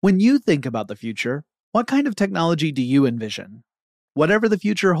 When you think about the future, what kind of technology do you envision? Whatever the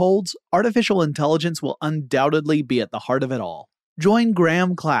future holds, artificial intelligence will undoubtedly be at the heart of it all. Join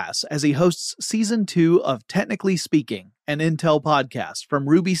Graham Class as he hosts Season 2 of Technically Speaking, an Intel podcast from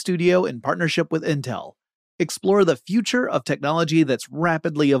Ruby Studio in partnership with Intel. Explore the future of technology that's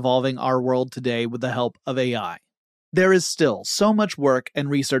rapidly evolving our world today with the help of AI. There is still so much work and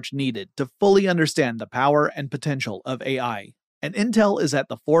research needed to fully understand the power and potential of AI. And Intel is at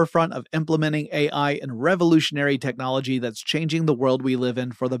the forefront of implementing AI in revolutionary technology that's changing the world we live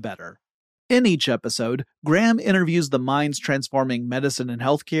in for the better. In each episode, Graham interviews the minds transforming medicine and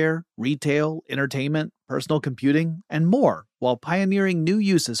healthcare, retail, entertainment, personal computing, and more, while pioneering new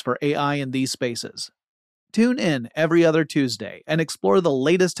uses for AI in these spaces. Tune in every other Tuesday and explore the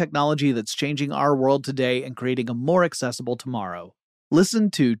latest technology that's changing our world today and creating a more accessible tomorrow.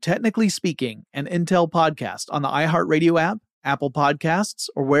 Listen to Technically Speaking, an Intel podcast on the iHeartRadio app, Apple Podcasts,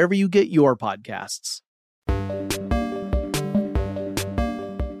 or wherever you get your podcasts.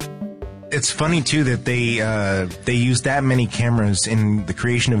 It's funny too that they use that many cameras in the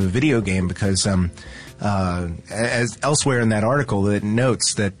creation of a video game because as elsewhere in that article it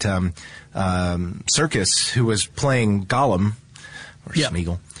notes that Circus, who was playing Gollum or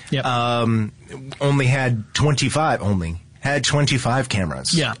Smeagol, only had 25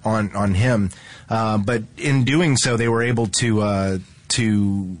 cameras on him, but in doing so they were able to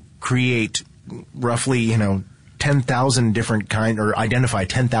create roughly 10,000 different identify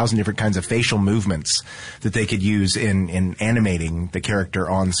 10,000 different kinds of facial movements that they could use in animating the character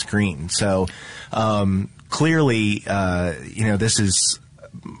on screen. So clearly, this is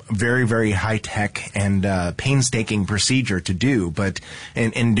very, very high tech and painstaking procedure to do, but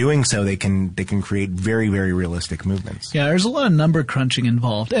in doing so, they can create very, very realistic movements. Yeah, there's a lot of number crunching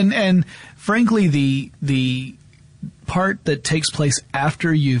involved, and frankly, the part that takes place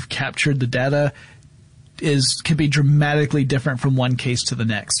after you've captured the data can be dramatically different from one case to the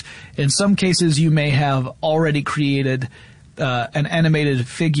next. In some cases, you may have already created an animated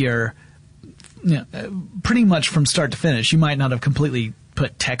figure, pretty much from start to finish. You might not have completely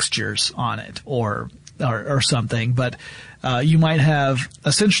put textures on it or something, but you might have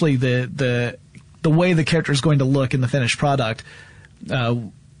essentially the way the character is going to look in the finished product,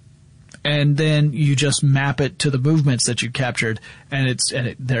 and then you just map it to the movements that you captured, and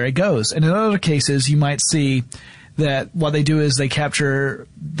there it goes. And in other cases, you might see that what they do is they capture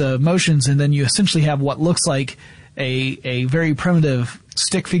the motions, and then you essentially have what looks like a very primitive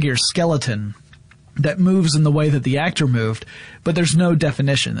stick figure skeleton that moves in the way that the actor moved, but there's no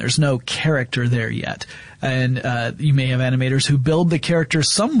definition. There's no character there yet. And you may have animators who build the character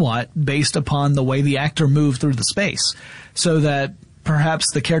somewhat based upon the way the actor moved through the space, so that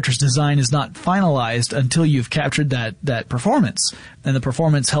perhaps the character's design is not finalized until you've captured that performance, and the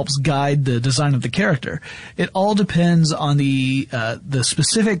performance helps guide the design of the character. It all depends on the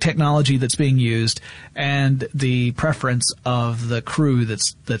specific technology that's being used and the preference of the crew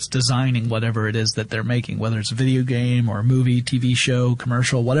that's designing whatever it is that they're making, whether it's a video game or a movie, TV show,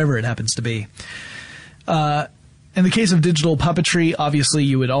 commercial, whatever it happens to be. In the case of digital puppetry, obviously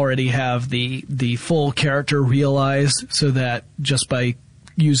you would already have the full character realized, so that just by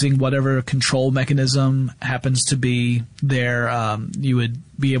using whatever control mechanism happens to be there, you would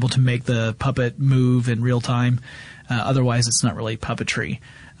be able to make the puppet move in real time. Otherwise, it's not really puppetry.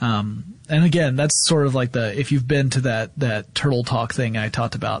 And again, that's sort of like if you've been to that Turtle Talk thing I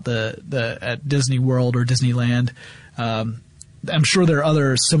talked about, at Disney World or Disneyland, I'm sure there are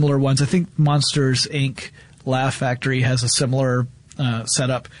other similar ones. I think Monsters, Inc. Laugh Factory has a similar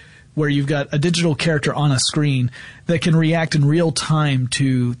setup where you've got a digital character on a screen that can react in real time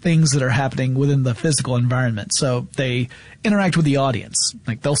to things that are happening within the physical environment. So they interact with the audience.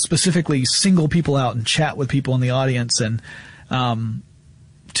 Like, they'll specifically single people out and chat with people in the audience. And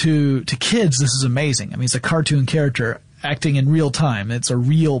to kids, this is amazing. I mean, it's a cartoon character acting in real time. It's a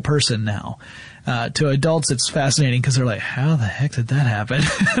real person now. To adults, it's fascinating because they're like, how the heck did that happen?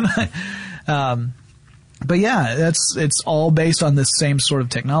 But yeah, it's all based on this same sort of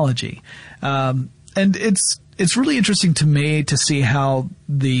technology. And it's really interesting to me to see how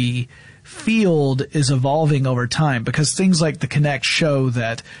the field is evolving over time, because things like the Kinect show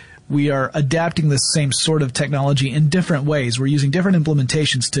that we are adapting this same sort of technology in different ways. We're using different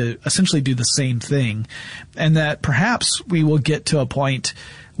implementations to essentially do the same thing, and that perhaps we will get to a point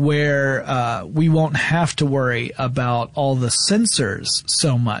where we won't have to worry about all the sensors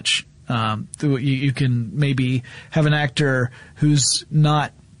so much. You can maybe have an actor who's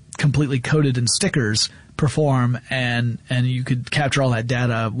not completely coated in stickers perform, and you could capture all that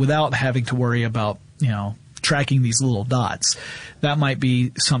data without having to worry about, tracking these little dots. That might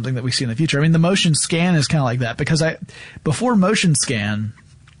be something that we see in the future. I mean, the motion scan is kind of like that, because before motion scan,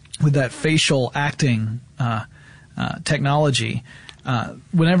 with that facial acting technology,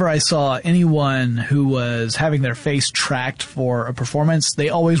 whenever I saw anyone who was having their face tracked for a performance, they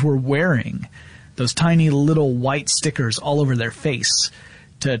always were wearing those tiny little white stickers all over their face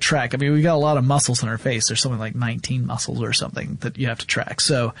to track. I mean, we got a lot of muscles in our face. There's something like 19 muscles or something that you have to track.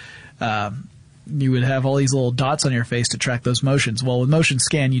 So you would have all these little dots on your face to track those motions. Well, with motion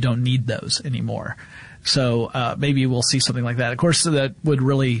scan, you don't need those anymore. So maybe we'll see something like that. Of course, that would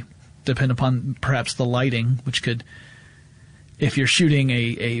really depend upon perhaps the lighting, which could, if you're shooting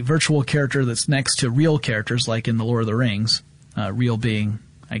a virtual character that's next to real characters, like in The Lord of the Rings, real being,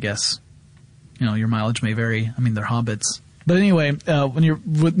 I guess, your mileage may vary. I mean, they're hobbits. But anyway, when you're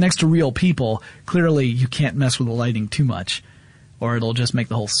next to real people, clearly you can't mess with the lighting too much, or it'll just make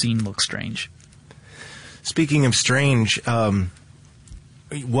the whole scene look strange. Speaking of strange,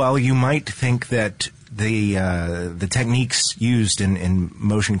 while you might think that the techniques used in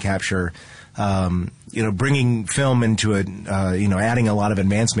motion capture, bringing film into adding a lot of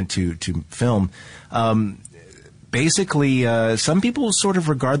advancement to film, basically, some people sort of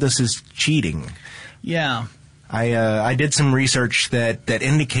regard this as cheating. Yeah. I did some research that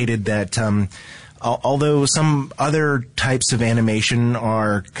indicated that although some other types of animation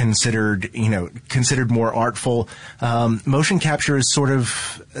are considered more artful, motion capture is sort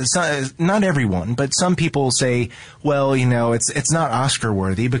of, not everyone, but some people say, well, it's not Oscar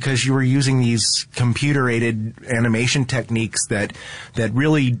worthy because you were using these computer-aided animation techniques that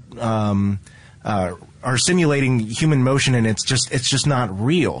really are simulating human motion, and it's just not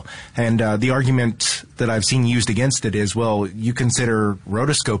real. And the argument that I've seen used against it is, well, you consider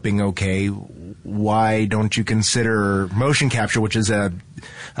rotoscoping okay. Why don't you consider motion capture, which is a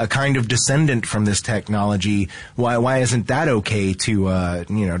kind of descendant from this technology? Why isn't that okay to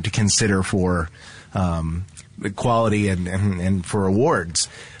consider for quality and for awards?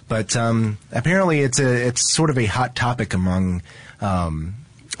 But apparently it's sort of a hot topic among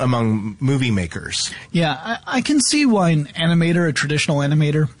movie makers. Yeah, I can see why an animator, a traditional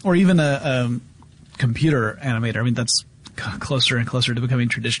animator, or even a computer animator, I mean, that's closer and closer to becoming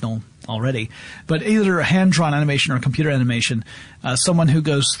traditional already, but either a hand-drawn animation or computer animation, someone who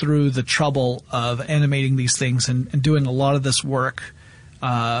goes through the trouble of animating these things and doing a lot of this work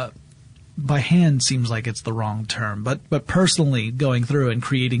by hand seems like it's the wrong term, but personally going through and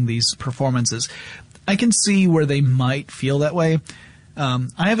creating these performances, I can see where they might feel that way.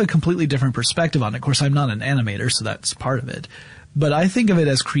 I have a completely different perspective on it. Of course, I'm not an animator, so that's part of it. But I think of it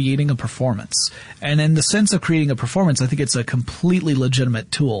as creating a performance. And in the sense of creating a performance, I think it's a completely legitimate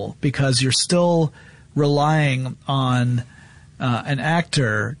tool because you're still relying on an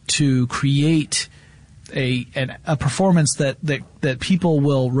actor to create a performance that people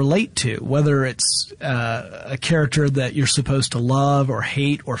will relate to, whether it's a character that you're supposed to love or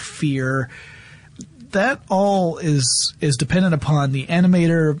hate or fear. That all is dependent upon the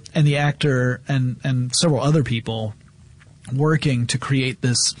animator and the actor and several other people working to create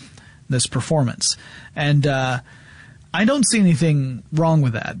this performance. And I don't see anything wrong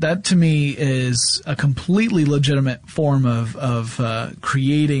with that. That to me is a completely legitimate form of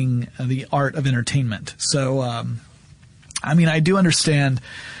creating the art of entertainment. So I do understand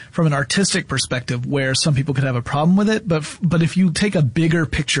from an artistic perspective where some people could have a problem with it, but if you take a bigger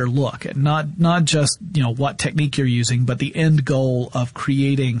picture look at not just what technique you're using, but the end goal of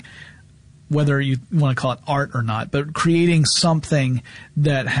creating, whether you want to call it art or not, but creating something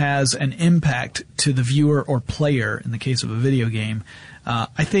that has an impact to the viewer or player in the case of a video game,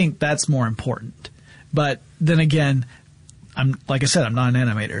 I think that's more important. But then again, like I said, I'm not an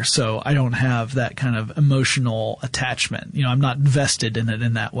animator, so I don't have that kind of emotional attachment. I'm not invested in it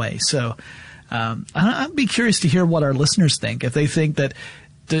in that way. So I'd be curious to hear what our listeners think. If they think that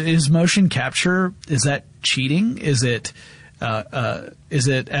is motion capture, is that cheating? Is it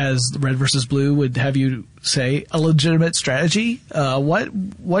as Red versus Blue would have you say, a legitimate strategy? What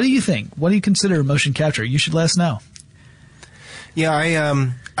do you think? What do you consider motion capture? You should let us know. Yeah,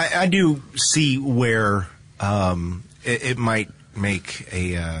 I do see where it might make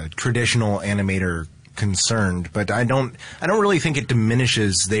a traditional animator concerned, but I don't really think it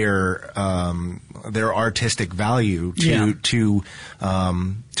diminishes their artistic value to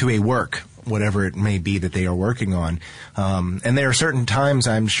a work, whatever it may be that they are working on. And there are certain times,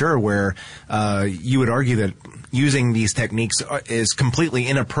 I'm sure, where you would argue that using these techniques is completely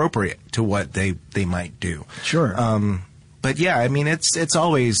inappropriate to what they might do. Sure. But yeah, I mean, it's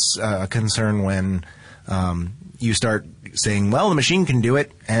always a concern when you start saying, well, the machine can do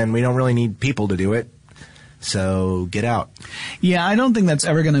it, and we don't really need people to do it, so get out. Yeah, I don't think that's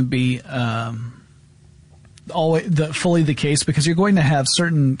ever going to be fully the case, because you're going to have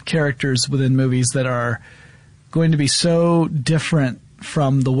certain characters within movies that are going to be so different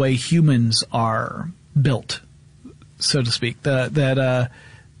from the way humans are built, so to speak, that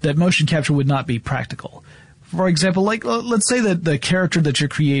motion capture would not be practical. For example, like let's say that the character that you're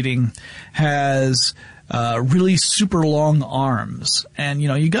creating has really super long arms, and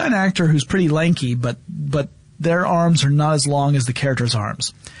you got an actor who's pretty lanky, but their arms are not as long as the character's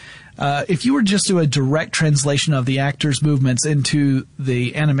arms. If you were just to do a direct translation of the actor's movements into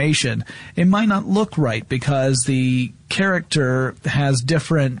the animation, it might not look right because the character has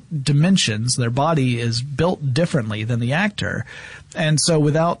different dimensions. Their body is built differently than the actor. And so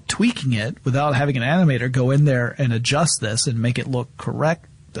without tweaking it, without having an animator go in there and adjust this and make it look correct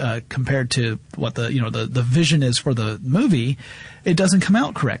compared to what the vision is for the movie, it doesn't come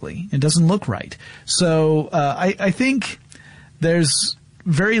out correctly. It doesn't look right. So I think there's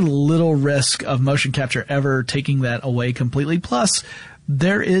very little risk of motion capture ever taking that away completely. Plus,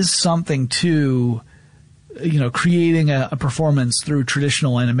 there is something to creating a performance through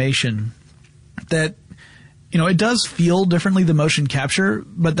traditional animation that it does feel differently than motion capture,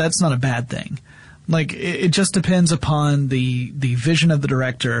 but that's not a bad thing. Like, it just depends upon the vision of the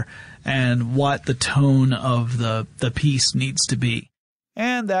director and what the tone of the piece needs to be.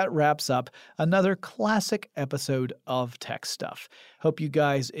 And that wraps up another classic episode of Tech Stuff. Hope you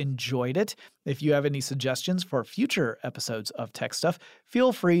guys enjoyed it. If you have any suggestions for future episodes of Tech Stuff,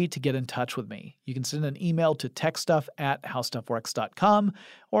 feel free to get in touch with me. You can send an email to techstuff@howstuffworks.com,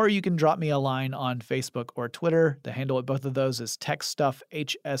 or you can drop me a line on Facebook or Twitter. The handle at both of those is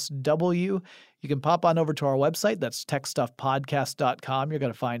TechStuffHSW. You can pop on over to our website. That's techstuffpodcast.com. You're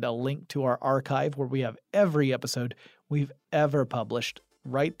going to find a link to our archive where we have every episode we've ever published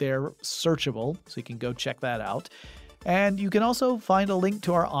right there, searchable, so you can go check that out. And you can also find a link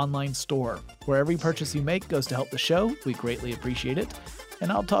to our online store, where every purchase you make goes to help the show. We greatly appreciate it.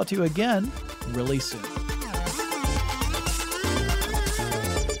 And I'll talk to you again really soon.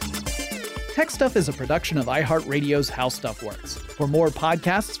 Tech Stuff is a production of iHeartRadio's How Stuff Works. For more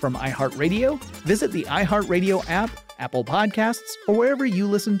podcasts from iHeartRadio, visit the iHeartRadio app, Apple Podcasts, or wherever you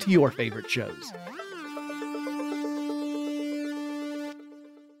listen to your favorite shows.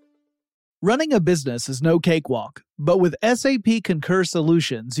 Running a business is no cakewalk, but with SAP Concur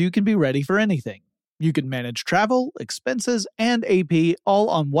Solutions, you can be ready for anything. You can manage travel, expenses, and AP all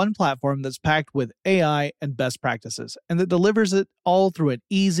on one platform that's packed with AI and best practices, and that delivers it all through an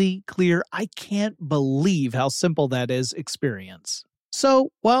easy, clear, I can't believe how simple that is experience.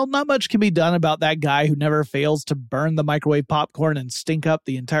 So, while not much can be done about that guy who never fails to burn the microwave popcorn and stink up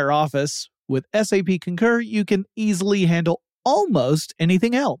the entire office, with SAP Concur, you can easily handle almost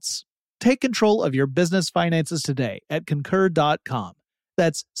anything else. Take control of your business finances today at Concur.com.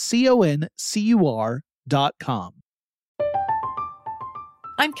 That's CONCUR.com.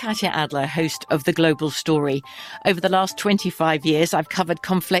 I'm Katya Adler, host of The Global Story. Over the last 25 years, I've covered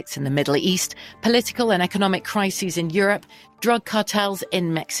conflicts in the Middle East, political and economic crises in Europe, drug cartels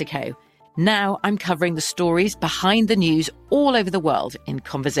in Mexico. Now I'm covering the stories behind the news all over the world in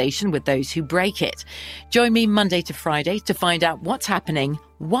conversation with those who break it. Join me Monday to Friday to find out what's happening,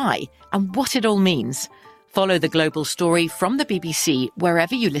 why, and what it all means. Follow The Global Story from the BBC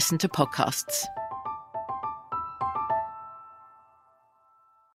wherever you listen to podcasts.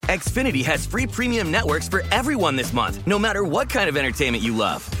 Xfinity has free premium networks for everyone this month, no matter what kind of entertainment you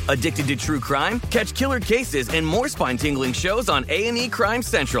love. Addicted to true crime? Catch killer cases and more spine-tingling shows on A&E Crime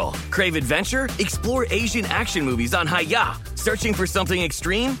Central. Crave adventure? Explore Asian action movies on Hi-YAH. Searching for something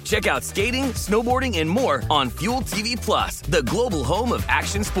extreme? Check out skating, snowboarding, and more on Fuel TV Plus, the global home of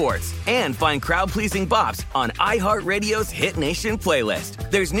action sports. And find crowd-pleasing bops on iHeartRadio's Hit Nation playlist.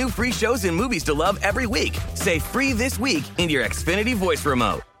 There's new free shows and movies to love every week. Say free this week in your Xfinity voice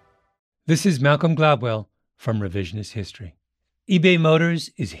remote. This is Malcolm Gladwell from Revisionist History. eBay Motors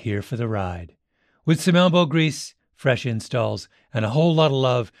is here for the ride. With some elbow grease, fresh installs, and a whole lot of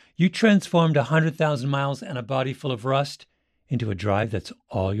love, you transformed 100,000 miles and a body full of rust into a drive that's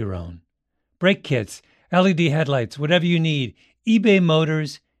all your own. Brake kits, LED headlights, whatever you need, eBay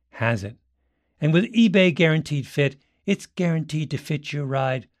Motors has it. And with eBay Guaranteed Fit, it's guaranteed to fit your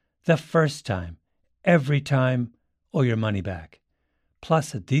ride the first time, every time, or your money back.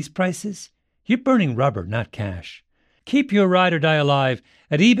 Plus, at these prices, you're burning rubber, not cash. Keep your ride or die alive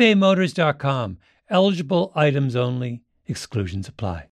at ebaymotors.com. Eligible items only. Exclusions apply.